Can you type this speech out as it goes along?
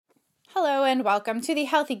Hello and welcome to the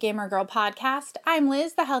Healthy Gamer Girl podcast. I'm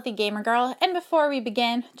Liz, the Healthy Gamer Girl, and before we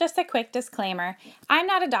begin, just a quick disclaimer. I'm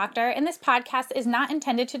not a doctor, and this podcast is not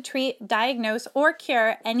intended to treat, diagnose, or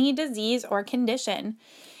cure any disease or condition.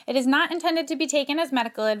 It is not intended to be taken as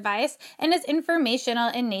medical advice and is informational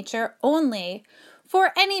in nature only.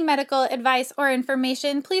 For any medical advice or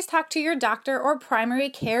information, please talk to your doctor or primary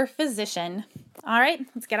care physician. All right,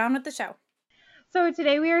 let's get on with the show. So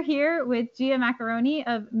today we are here with Macaroni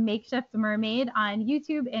of Makeshift Mermaid on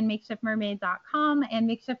YouTube and makeshiftmermaid.com and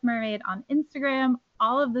Makeshift Mermaid on Instagram,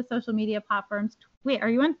 all of the social media platforms. Wait, are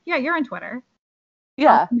you on? Yeah, you're on Twitter.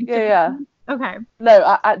 Yeah. Okay.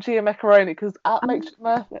 No, at Macaroni, because at Makeshift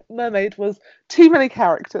Mermaid was too many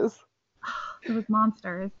characters. It was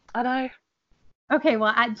monsters. I know. Okay,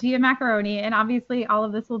 well, at Macaroni, and obviously all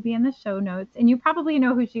of this will be in the show notes, and you probably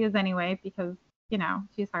know who she is anyway because, you know,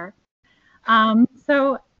 she's her.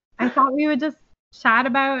 So I thought we would just chat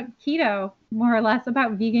about keto, more or less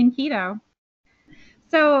about vegan keto.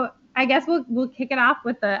 So I guess we'll kick it off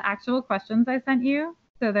with the actual questions I sent you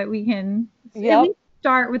so that we can at least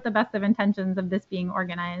start with the best of intentions of this being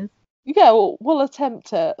organized. Yeah, we'll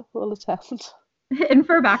attempt it. And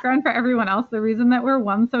for background for everyone else, the reason that we're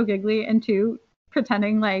one, so giggly, and two,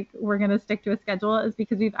 pretending like we're going to stick to a schedule is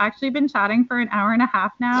because we've actually been chatting for an hour and a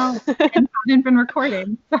half now and haven't been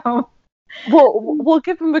recording. So we'll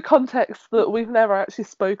give them the context that we've never actually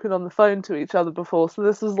spoken on the phone to each other before, so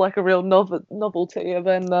this was like a real novelty, and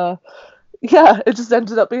then it just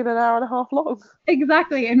ended up being an hour and a half long.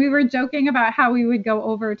 Exactly, and we were joking about how we would go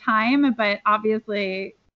over time, but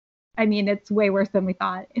obviously, I mean, it's way worse than we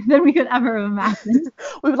thought, than we could ever have imagined.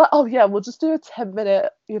 We were like, oh yeah, we'll just do a 10-minute,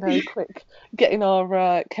 quick, getting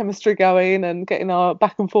our chemistry going and getting our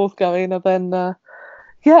back and forth going, and then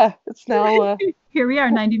it's now here we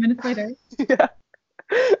are 90 minutes later. Yeah.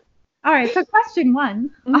 All right, so question one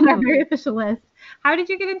on our very official list. How did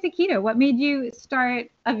you get into keto? What made you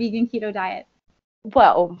start a vegan keto diet?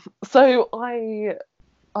 Well, so I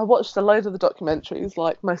watched a load of the documentaries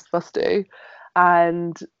like most of us do,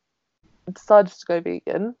 and decided to go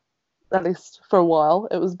vegan, at least for a while.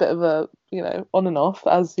 It was a bit of a, on and off,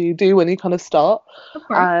 as you do when you kind of start. Of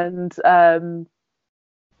course. And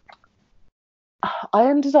I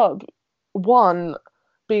ended up,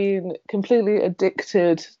 being completely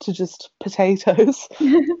addicted to just potatoes,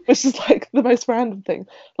 which is like the most random thing.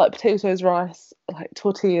 Like potatoes, rice, like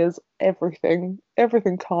tortillas, everything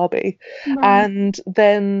carby. Right. And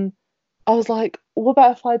then I was like, what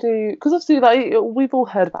about if I do, because obviously like we've all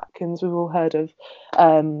heard of Atkins, we've all heard of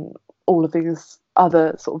all of these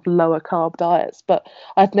other sort of lower carb diets, but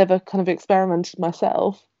I'd never kind of experimented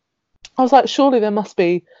myself. I was like, surely there must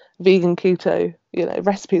be vegan keto,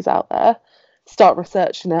 recipes out there. Start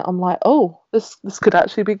researching it. I'm like, oh, this could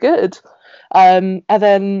actually be good. And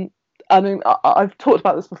then, I mean, I've talked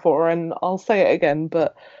about this before, and I'll say it again,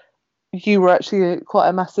 but you were actually quite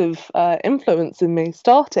a massive influence in me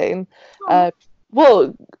starting.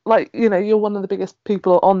 Well, like, you're one of the biggest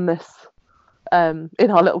people on this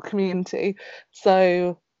in our little community,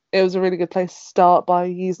 so it was a really good place to start by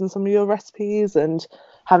using some of your recipes and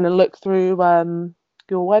having a look through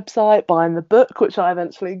your website, buying the book, which I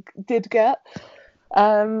eventually did get,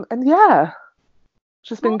 and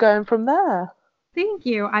just been going from there. Thank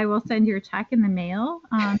you. I will send your check in the mail.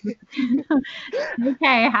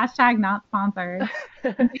 Okay, hashtag not sponsored.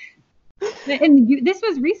 And this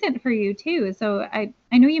was recent for you too. So I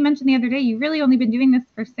know you mentioned the other day you really only been doing this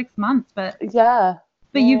for 6 months, but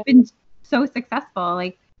you've been so successful.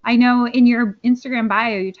 Like, I know in your Instagram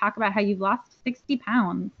bio you talk about how you've lost 60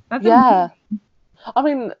 pounds. That's amazing. I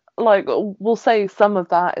mean, like, we'll say some of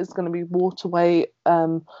that is going to be water weight,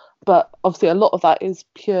 but obviously a lot of that is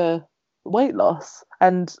pure weight loss,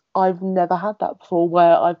 and I've never had that before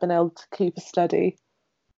where I've been able to keep a steady,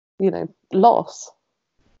 loss.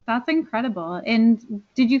 That's incredible. And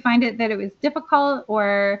did you find it that it was difficult,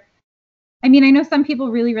 or, I mean, I know some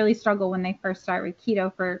people really, really struggle when they first start with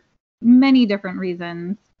keto for many different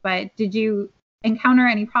reasons, but did you encounter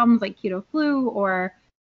any problems like keto flu, or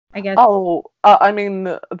I guess? I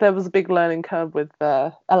mean, there was a big learning curve with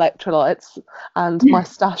electrolytes, and my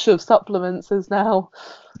stash of supplements is now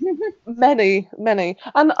many.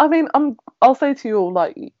 And I mean, I'll say to you all,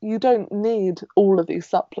 like, you don't need all of these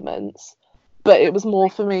supplements, but it was more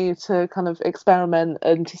for me to kind of experiment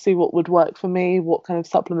and to see what would work for me, what kind of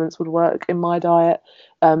supplements would work in my diet,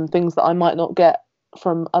 things that I might not get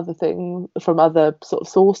from other sort of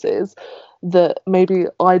sources that maybe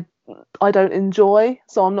I don't enjoy,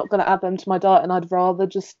 so I'm not going to add them to my diet, and I'd rather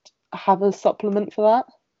just have a supplement for that.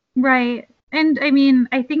 Right. And I mean,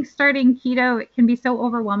 I think starting keto, it can be so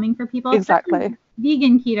overwhelming for people. Exactly.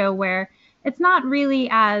 vegan keto where it's not really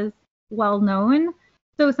as well known.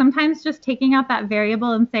 So sometimes just taking out that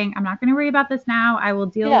variable and saying, I'm not going to worry about this now. I will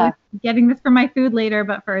deal with getting this for my food later,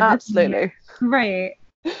 but for absolutely. this, right.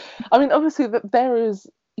 I mean, obviously,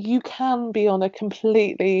 you can be on a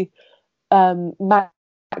completely macro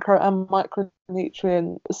and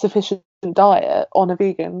micronutrient sufficient diet on a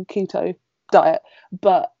vegan keto diet,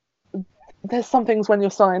 but there's some things when you're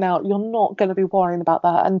starting out you're not going to be worrying about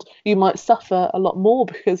that, and you might suffer a lot more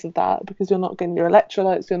because of that, because you're not getting your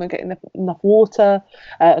electrolytes, you're not getting enough water,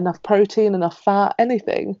 enough protein, enough fat,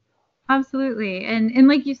 anything. Absolutely. And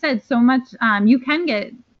like you said, so much you can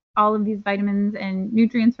get all of these vitamins and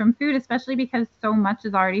nutrients from food, especially because so much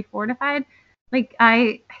is already fortified. Like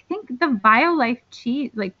I think the Violife cheese,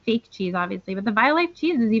 like fake cheese obviously, but the Violife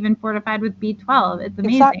cheese is even fortified with B12. It's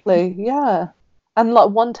amazing. Exactly, yeah. And like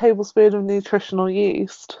 1 tablespoon of nutritional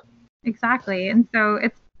yeast. Exactly. And so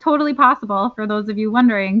it's totally possible for those of you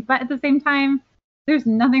wondering, but at the same time, there's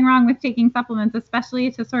nothing wrong with taking supplements,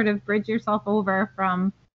 especially to sort of bridge yourself over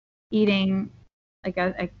from eating like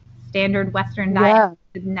a standard Western diet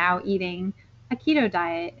to now eating a keto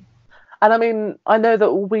diet. And I mean, I know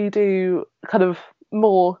that we do kind of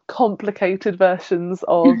more complicated versions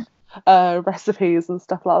of recipes and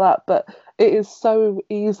stuff like that, but it is so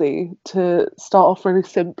easy to start off really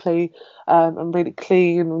simply and really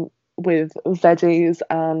clean with veggies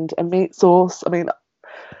and a meat source. I mean,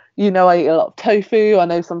 I eat a lot of tofu. I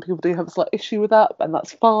know some people do have a slight issue with that, and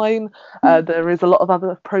that's fine. There is a lot of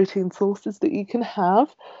other protein sources that you can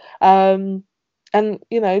have. And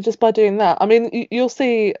just by doing that, I mean, you'll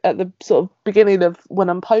see at the sort of beginning of when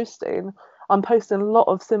I'm posting a lot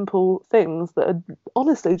of simple things that are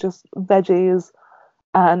honestly just veggies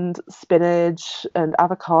and spinach and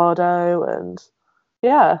avocado and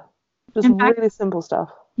just really simple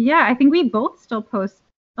stuff. Yeah, I think we both still post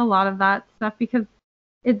a lot of that stuff because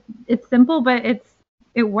it's simple, but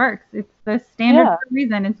it works. It's the standard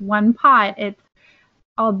reason. It's one pot. It's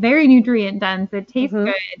all very nutrient dense. It tastes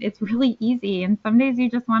good. It's really easy. And some days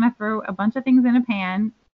you just want to throw a bunch of things in a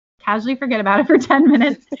pan, casually forget about it for 10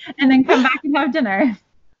 minutes, and then come back and have dinner.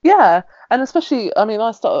 Yeah. And especially, I mean,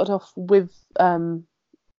 I started off with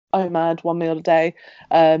OMAD, 1 meal a day.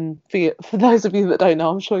 For those of you that don't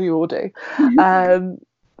know, I'm sure you all do.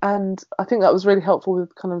 And I think that was really helpful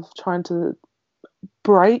with kind of trying to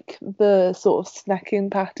break the sort of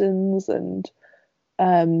snacking patterns and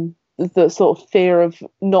the sort of fear of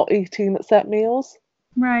not eating at set meals.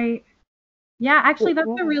 Right. Yeah, actually, that's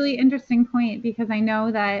a really interesting point because I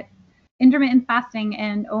know that intermittent fasting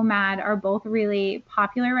and OMAD are both really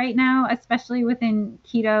popular right now, especially within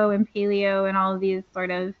keto and paleo and all of these sort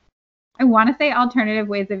of, I want to say alternative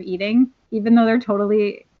ways of eating, even though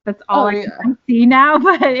that's all I can see now,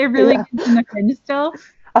 but it really gets in the fringe still.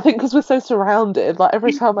 I think because we're so surrounded, like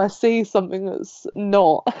every time I see something that's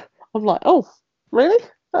not, I'm like, oh, really?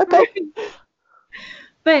 Okay.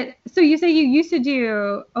 But so you say you used to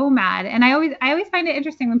do OMAD, and I always find it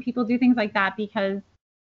interesting when people do things like that because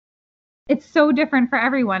it's so different for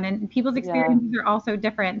everyone and people's experiences are also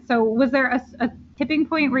different. So was there a tipping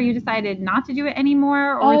point where you decided not to do it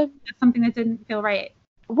anymore, or was it something that didn't feel right?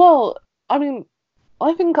 Well, I mean,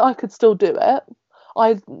 I think I could still do it.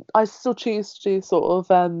 I still choose to do sort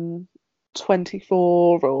of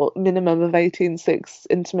 24 or minimum of 18/6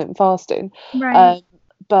 intermittent fasting. Right.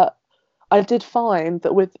 But I did find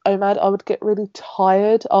that with OMAD, I would get really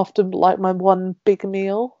tired after like my one big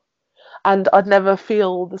meal, and I'd never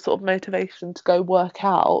feel the sort of motivation to go work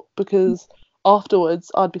out because afterwards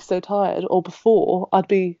I'd be so tired, or before I'd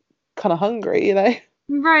be kind of hungry,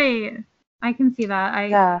 Right. I can see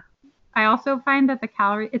that. I also find that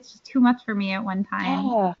it's just too much for me at one time.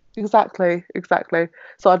 Yeah, exactly.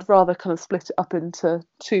 So I'd rather kind of split it up into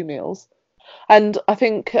 2 meals. And I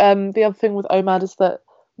think the other thing with OMAD is that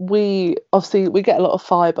we get a lot of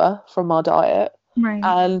fibre from our diet. Right.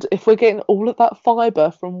 And if we're getting all of that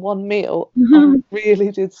fibre from one meal, I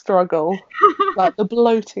really did struggle. Like the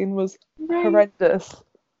bloating was horrendous.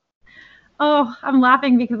 Oh, I'm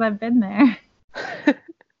laughing because I've been there.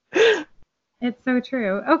 It's so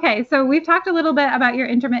true. Okay, so we've talked a little bit about your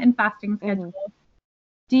intermittent fasting schedule.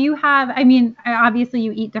 Do you have, I mean, obviously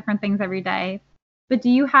you eat different things every day, but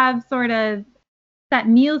do you have sort of set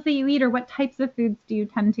meals that you eat, or what types of foods do you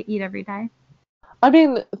tend to eat every day? I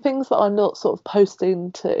mean, things that I'm not sort of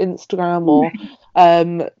posting to Instagram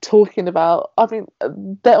or talking about, I mean,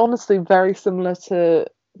 they're honestly very similar to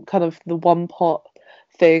kind of the one pot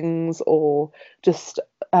things, or just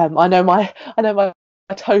I know my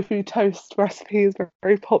tofu toast recipe is very,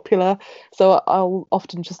 very popular. So I'll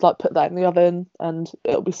often just like put that in the oven and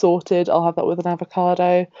it'll be sorted. I'll have that with an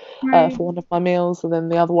avocado Right. for one of my meals, and then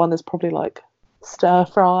the other one is probably like stir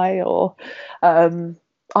fry or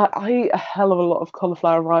I eat a hell of a lot of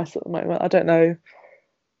cauliflower rice at the moment. I don't know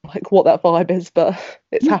like what that vibe is, but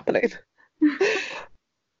it's happening. I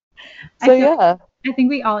So feel yeah, I think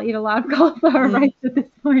we all eat a lot of cauliflower rice at this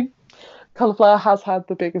point. cauliflower has had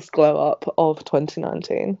the biggest glow up of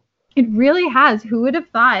 2019. It really has. Who would have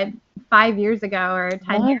thought 5 years ago or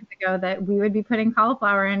 10 No. years ago that we would be putting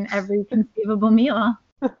cauliflower in every conceivable meal?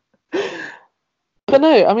 But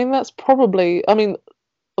no, I mean that's probably. I mean,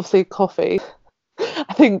 obviously coffee.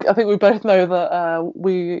 I think we both know that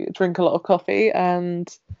we drink a lot of coffee, and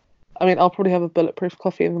I mean I'll probably have a bulletproof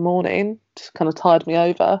coffee in the morning to kind of tide me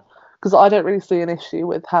over because I don't really see an issue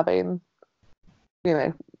with having,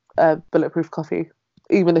 a bulletproof coffee,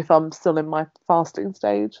 even if I'm still in my fasting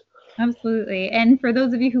stage. Absolutely. And for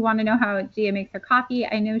those of you who want to know how Gia makes her coffee,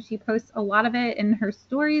 I know she posts a lot of it in her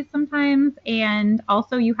stories sometimes. And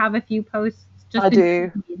also, you have a few posts just I in do,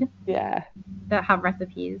 your feed yeah. that have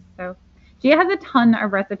recipes. So Gia has a ton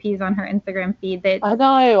of recipes on her Instagram feed that I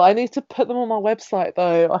know. I need to put them on my website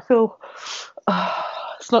though. I feel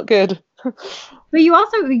it's not good. But you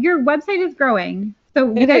also, your website is growing. So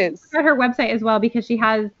you It guys can is. check out her website as well because she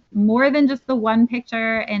has more than just the one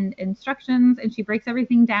picture and instructions, and she breaks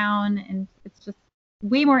everything down, and it's just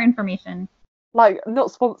way more information. Like,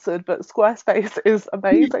 not sponsored, but Squarespace is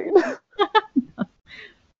amazing.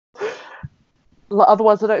 Like,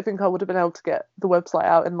 otherwise, I don't think I would have been able to get the website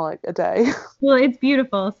out in like a day. Well, it's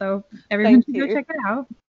beautiful, so everyone Thank should go you. check it out.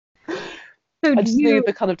 So I do just you, need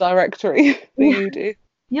the kind of directory that yeah, you do.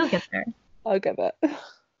 you'll get there. I'll get that.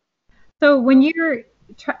 So when you're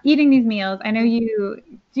eating these meals, I know you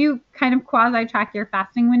do kind of quasi track your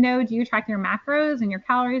fasting window. Do you track your macros and your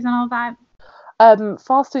calories and all that?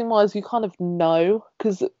 Fasting wise, you kind of know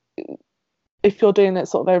because if you're doing it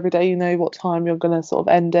sort of every day, you know what time you're going to sort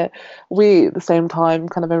of end it. We eat at the same time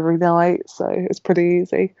kind of every night, so it's pretty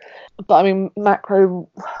easy. But I mean,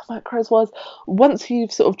 macros wise, once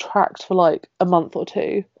you've sort of tracked for like a month or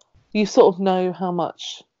two, you sort of know how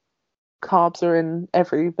much carbs are in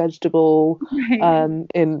every vegetable. Right.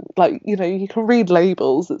 In like you can read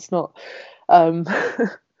labels. It's not um,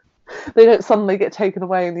 they don't suddenly get taken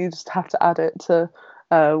away, and you just have to add it to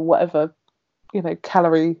whatever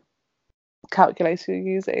calorie calculator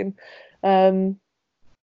you're using. And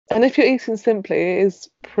if you're eating simply, it is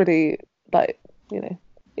pretty like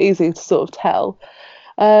easy to sort of tell.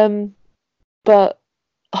 But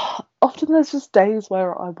often there's just days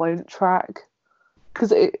where I won't track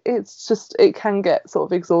because it can get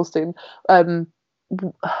sort of exhausting. I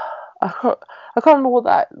can't remember what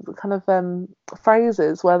that kind of phrase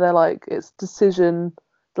is where they're like it's decision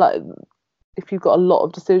like if you've got a lot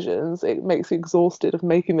of decisions, it makes you exhausted of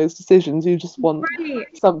making those decisions. You just want Right.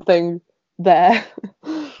 something there.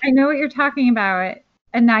 I know what you're talking about.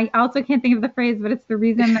 And I also can't think of the phrase, but it's the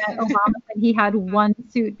reason that Obama said he had one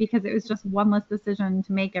suit because it was just one less decision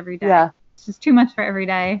to make every day. Yeah. It's just too much for every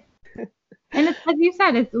day. And it's as you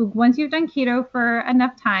said, it's once you've done keto for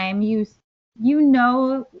enough time, you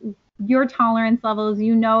know your tolerance levels,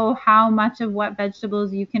 you know how much of what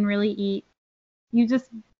vegetables you can really eat.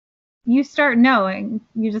 You start knowing.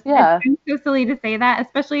 Yeah. It's so silly to say that,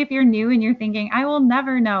 especially if you're new and you're thinking, I will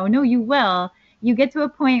never know. No, you will. You get to a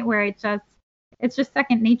point where it's just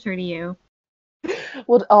second nature to you.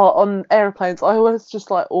 What on airplanes, I always just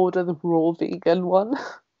like order the raw vegan one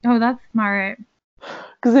Oh, that's smart.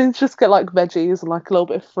 because they just get like veggies and like a little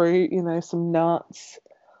bit of fruit, some nuts,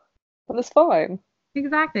 and it's fine.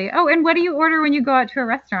 Exactly. Oh, and what do you order when you go out to a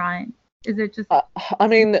restaurant? Is it just I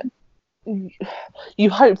mean, you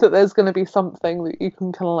hope that there's going to be something that you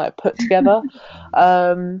can kind of like put together,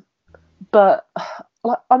 but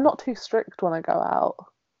like I'm not too strict when I go out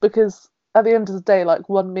because at the end of the day, like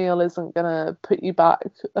one meal isn't going to put you back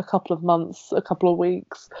a couple of months, a couple of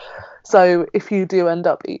weeks. So if you do end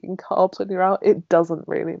up eating carbs when you're out, it doesn't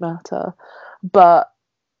really matter. But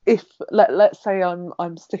if let's say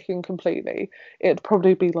I'm sticking completely, it'd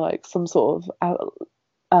probably be like some sort of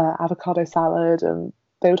avocado salad, and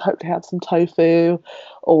they would hopefully have some tofu,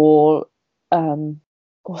 or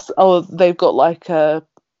they've got like a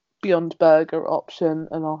Beyond Burger option,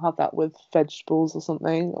 and I'll have that with vegetables or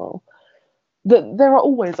something. Or there are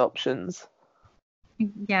always options.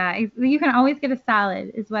 yeah, you can always get a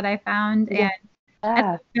salad is what I found. Yeah. And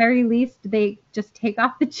at the very least, they just take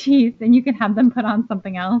off the cheese and you can have them put on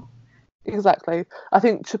something else. Exactly. I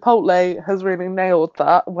think Chipotle has really nailed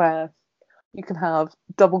that, where you can have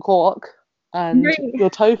double guac and Right.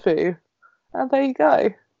 your tofu, And there you go.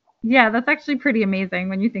 Yeah, that's actually pretty amazing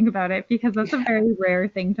when you think about it, because that's a very rare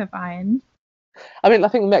thing to find. I mean, I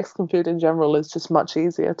think Mexican food in general is just much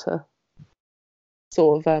easier to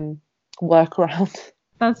sort of work around.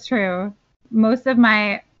 That's true. Most of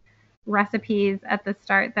my recipes at the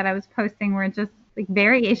start that I was posting were just like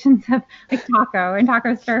variations of like taco and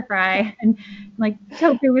taco stir fry and like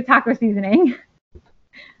tofu with taco seasoning.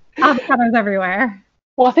 Avocados everywhere.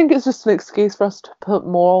 Well, I think it's just an excuse for us to put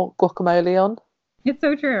more guacamole on. It's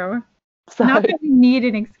so true. So Not that we need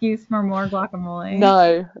an excuse for more guacamole.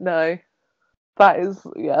 no. That is,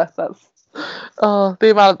 yes, that's the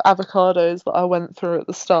amount of avocados that I went through at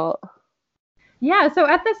the start. Yeah, so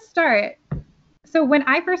at the start, so when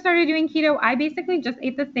I first started doing keto, I basically just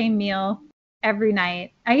ate the same meal every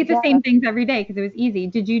night. I ate the same things every day because it was easy.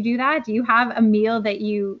 Did you do that? Do you have a meal that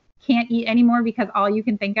you can't eat anymore because all you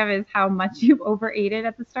can think of is how much you overate it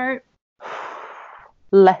at the start?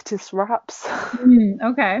 Lettuce wraps.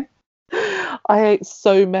 Okay. I ate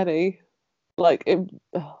so many, like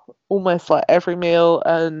almost like every meal,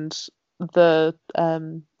 and the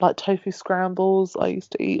like tofu scrambles I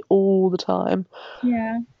used to eat all the time.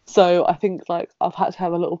 Yeah. So I think like I've had to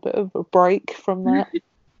have a little bit of a break from that.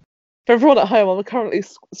 For everyone at home, I'm currently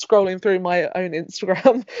scrolling through my own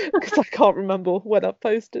Instagram because I can't remember when I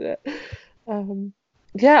posted it.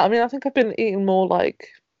 Yeah, I mean, I think I've been eating more like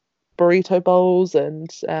burrito bowls, and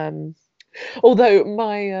although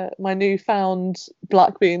my newfound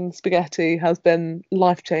black bean spaghetti has been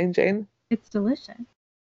life-changing. It's delicious.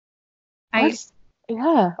 I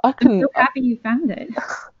I'm couldn't. so happy you found it.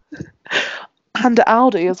 And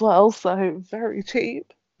Aldi as well, so very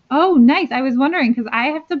cheap. Oh, nice. I was wondering because I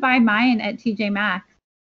have to buy mine at TJ Maxx.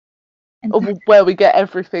 And so Where we get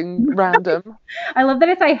everything random. I love that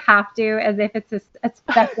it's I have to, as if it's a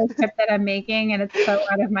special trip that I'm making and it's so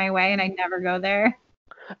out of my way and I never go there.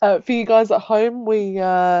 For you guys at home, we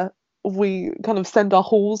kind of send our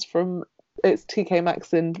hauls from it's TK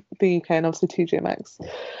Maxx in the UK and obviously TJ Maxx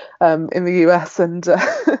in the US, and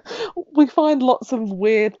we find lots of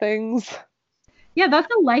weird things. Yeah,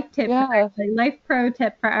 that's a life tip, Yeah, life pro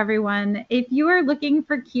tip for everyone. If you are looking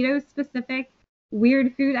for keto specific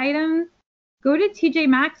weird food items, go to TJ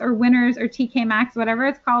Maxx or Winners or TK Maxx, whatever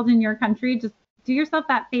it's called in your country. Just do yourself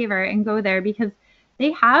that favor and go there because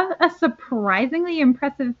they have a surprisingly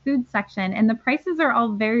impressive food section and the prices are all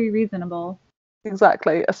very reasonable.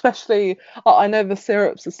 exactly. Especially, I know the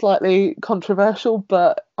syrups are slightly controversial,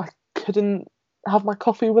 but I couldn't have my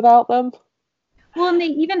coffee without them. Well, and they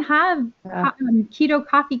even have Yeah. keto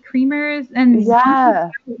coffee creamers and Yeah.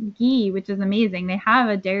 ghee, which is amazing. They have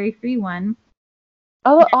a dairy-free one.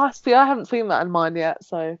 Oh, see, I haven't seen that in mine yet,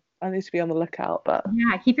 so I need to be on the lookout. But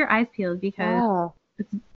Yeah, keep your eyes peeled because yeah,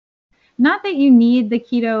 it's not that you need the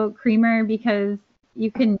keto creamer because you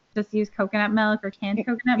can just use coconut milk or canned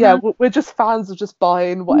coconut yeah, milk. we're just fans of just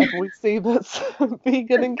buying whatever we see that's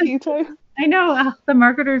vegan and keto. I know the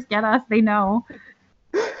marketers get us. They know.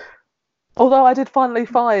 Although I did finally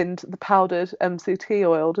find the powdered MCT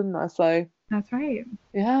oil, didn't I? So That's right.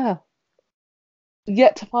 yeah,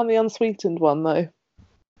 yet to find the unsweetened one though.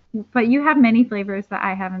 But you have many flavors that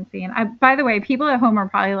I haven't seen. By the way, people at home are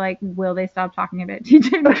probably like, will they stop talking about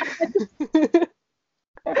TJ Maxx?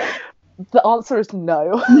 The answer is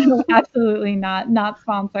no. No, absolutely not. Not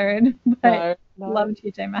sponsored, but No. love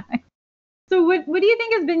TJ Maxx. So what do you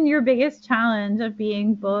think has been your biggest challenge of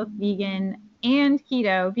being both vegan and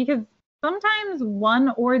keto? Because sometimes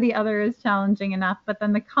one or the other is challenging enough, but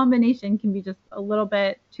then the combination can be just a little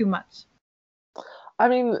bit too much. I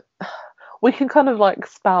mean, we can kind of like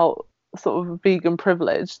spout sort of vegan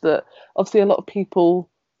privilege that obviously a lot of people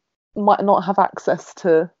might not have access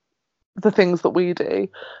to the things that we do,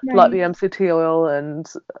 like Right. the MCT oil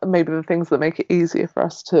and maybe the things that make it easier for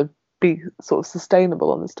us to be sort of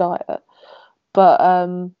sustainable on this diet. But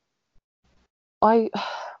I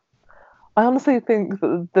I honestly think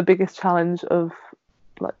that the biggest challenge of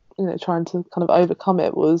like trying to kind of overcome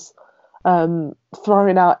it was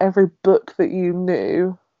throwing out every book that you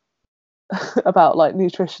knew about like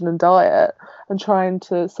nutrition and diet and trying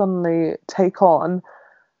to suddenly take on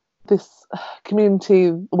this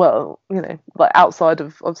community, well, like outside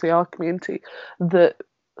of obviously our community, that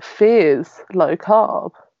fears low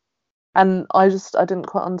carb. And I didn't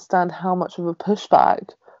quite understand how much of a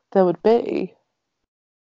pushback there would be.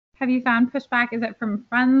 Have you found pushback? Is it from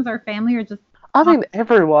friends or family or just I mean,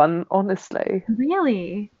 everyone, honestly.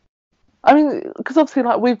 really? I mean, because obviously,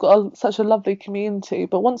 like we've got such a lovely community,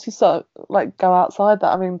 but once you start like go outside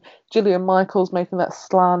that, I mean, Gillian Michaels making that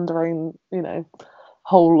slandering,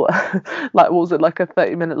 whole like what was it, like a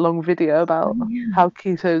 30-minute long video about Yeah. how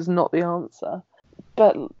keto is not the answer.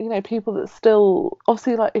 but people that still,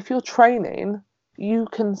 obviously, like if you're training, you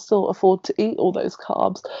can still afford to eat all those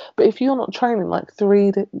carbs. But if you're not training like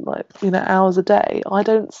hours a day, I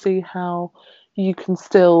don't see how you can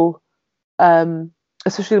still,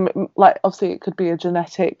 especially like obviously it could be a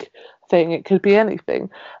genetic thing, it could be anything,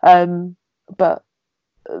 but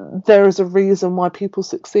there is a reason why people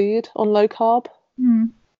succeed on low carb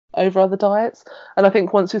over other diets. And I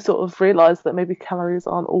think once we sort of realise that maybe calories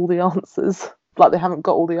aren't all the answers, like they haven't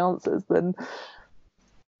got all the answers, then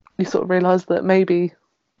you sort of realise that maybe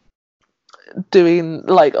doing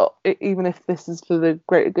like, even if this is for the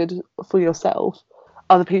greater good for yourself,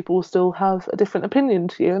 other people will still have a different opinion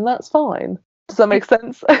to you, and that's fine. Does that make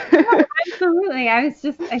sense? No, absolutely. I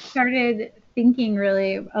started thinking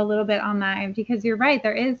really a little bit on that, because you're right.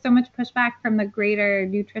 There is so much pushback from the greater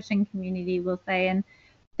nutrition community, we'll say, and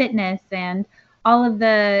fitness and all of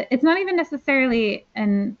it's not even necessarily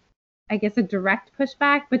I guess a direct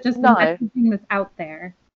pushback, but just the messaging that's out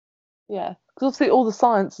there. Yeah, because obviously all the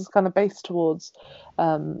science is kind of based towards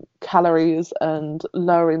calories and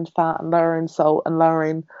lowering fat and lowering salt and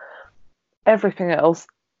lowering everything else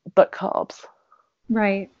but carbs.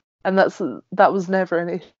 Right. And that was never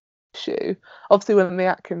an issue. Obviously, when the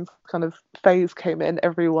Atkins kind of phase came in,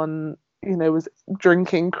 everyone, was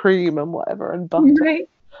drinking cream and whatever and butter. Right.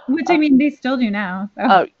 Which I mean, they still do now. So.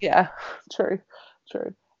 Oh yeah, true.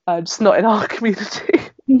 Just not in our community.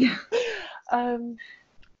 Yeah.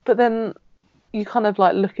 But then you kind of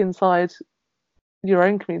like look inside your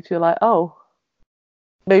own community. You're like, oh,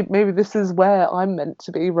 maybe this is where I'm meant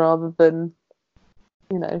to be, rather than,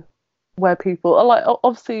 where people are like.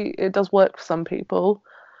 Obviously, it does work for some people,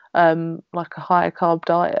 like a higher carb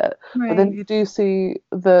diet. Right. But then you do see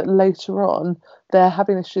that later on they're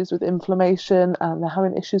having issues with inflammation and they're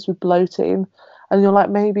having issues with bloating, and you're like,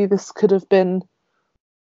 maybe this could have been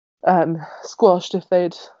squashed if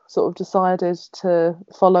they'd sort of decided to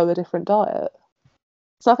follow a different diet.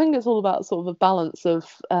 So I think it's all about sort of a balance of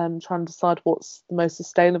trying to decide what's the most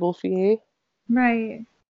sustainable for you. Right.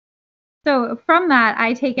 So from that,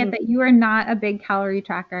 I take it that you are not a big calorie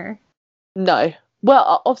tracker. No.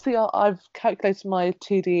 Well, obviously, I've calculated my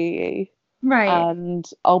TDEE. Right. And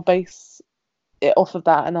I'll base it off of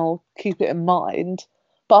that, and I'll keep it in mind.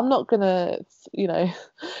 But I'm not going to,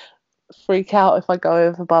 freak out if I go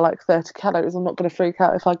over by like 30 calories. I'm not going to freak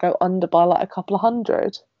out if I go under by like a couple of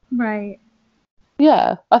hundred. Right.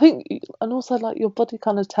 Yeah, I think, and also like your body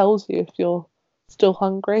kind of tells you if you're still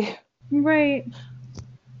hungry. Right.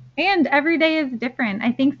 And every day is different.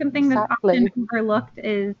 I think something that's often overlooked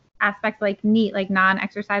is aspects like NEAT, like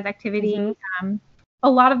non-exercise activity. Mm-hmm. A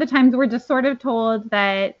lot of the times we're just sort of told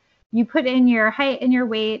that you put in your height and your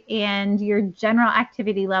weight and your general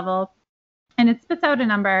activity level, and it spits out a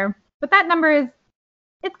number. But that number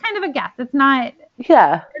it's kind of a guess. It's not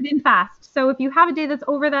hard and fast. So if you have a day that's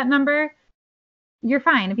over that number, you're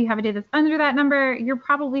fine. If you have a day that's under that number, you're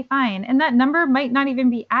probably fine. And that number might not even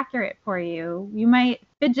be accurate for you. You might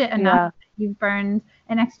fidget enough that you've burned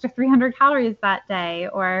an extra 300 calories that day,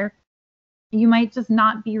 or you might just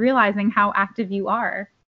not be realizing how active you are.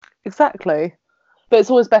 Exactly. But it's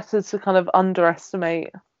always better to kind of underestimate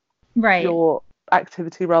your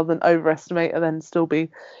activity rather than overestimate and then still be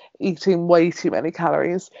eating way too many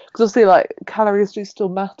calories. Because obviously, like, calories do still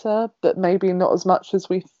matter, but maybe not as much as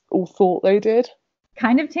we all thought they did.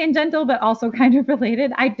 Kind of tangential, but also kind of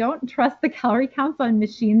related. I don't trust the calorie counts on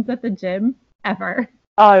machines at the gym ever.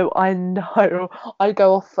 Oh, I know. I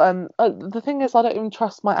go off. The thing is, I don't even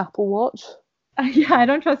trust my Apple Watch. Yeah, I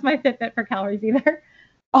don't trust my Fitbit for calories either.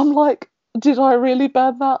 I'm like, did I really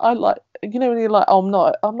burn that? I like, when you're like, oh,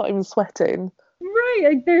 I'm not even sweating. Right,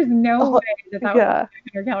 like there's no way that was a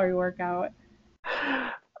 100-calorie workout.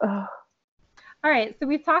 All right, so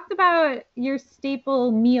we've talked about your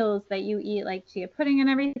staple meals that you eat, like chia pudding and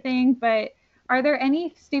everything, but are there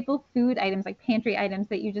any staple food items, like pantry items,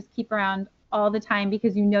 that you just keep around all the time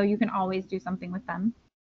because you know you can always do something with them?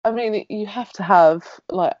 I mean, you have to have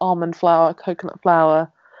like almond flour, coconut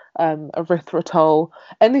flour, erythritol,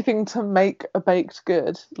 anything to make a baked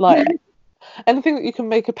good. Like anything that you can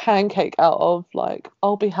make a pancake out of, like,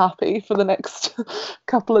 I'll be happy for the next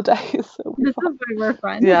couple of days. This is why we're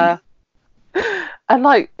friends. Yeah. And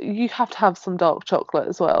like, you have to have some dark chocolate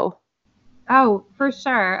as well. Oh, for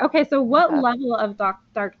sure. Okay, so what level of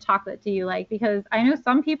dark chocolate do you like? Because I know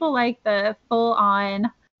some people like the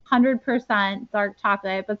full-on 100% dark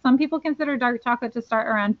chocolate, but some people consider dark chocolate to start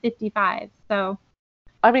around 55. So,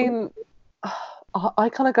 I mean, I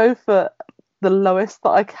kind of go for the lowest that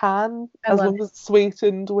I can, as long as it's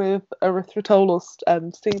sweetened with erythritol or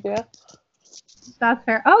stevia. That's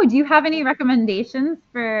fair. Oh, do you have any recommendations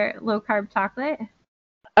for low-carb chocolate?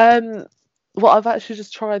 Well, I've actually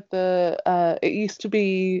just tried it used to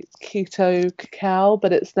be keto cacao,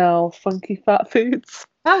 but it's now funky fat foods.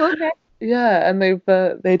 Oh, okay. Yeah, and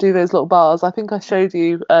they do those little bars. I think I showed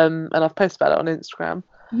you, and I've posted about it on Instagram.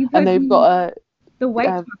 You And put they've got the white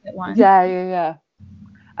a chocolate one. yeah.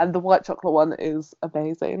 And the white chocolate one is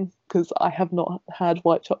amazing because I have not had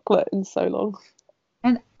white chocolate in so long.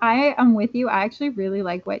 And I am with you. I actually really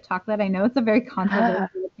like white chocolate. I know it's a very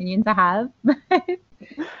controversial opinion to have.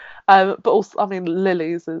 But also, I mean,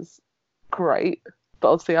 Lily's is great,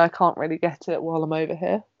 but obviously I can't really get it while I'm over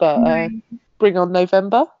here. But Right. bring on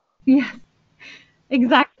November. Yes,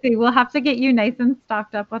 exactly. We'll have to get you nice and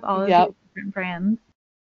stocked up with all of Yeah. these different brands.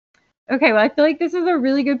 Okay, well, I feel like this is a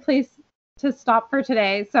really good place to stop for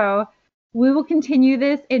today. So we will continue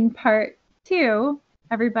this in part 2.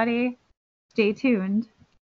 Everybody, stay tuned.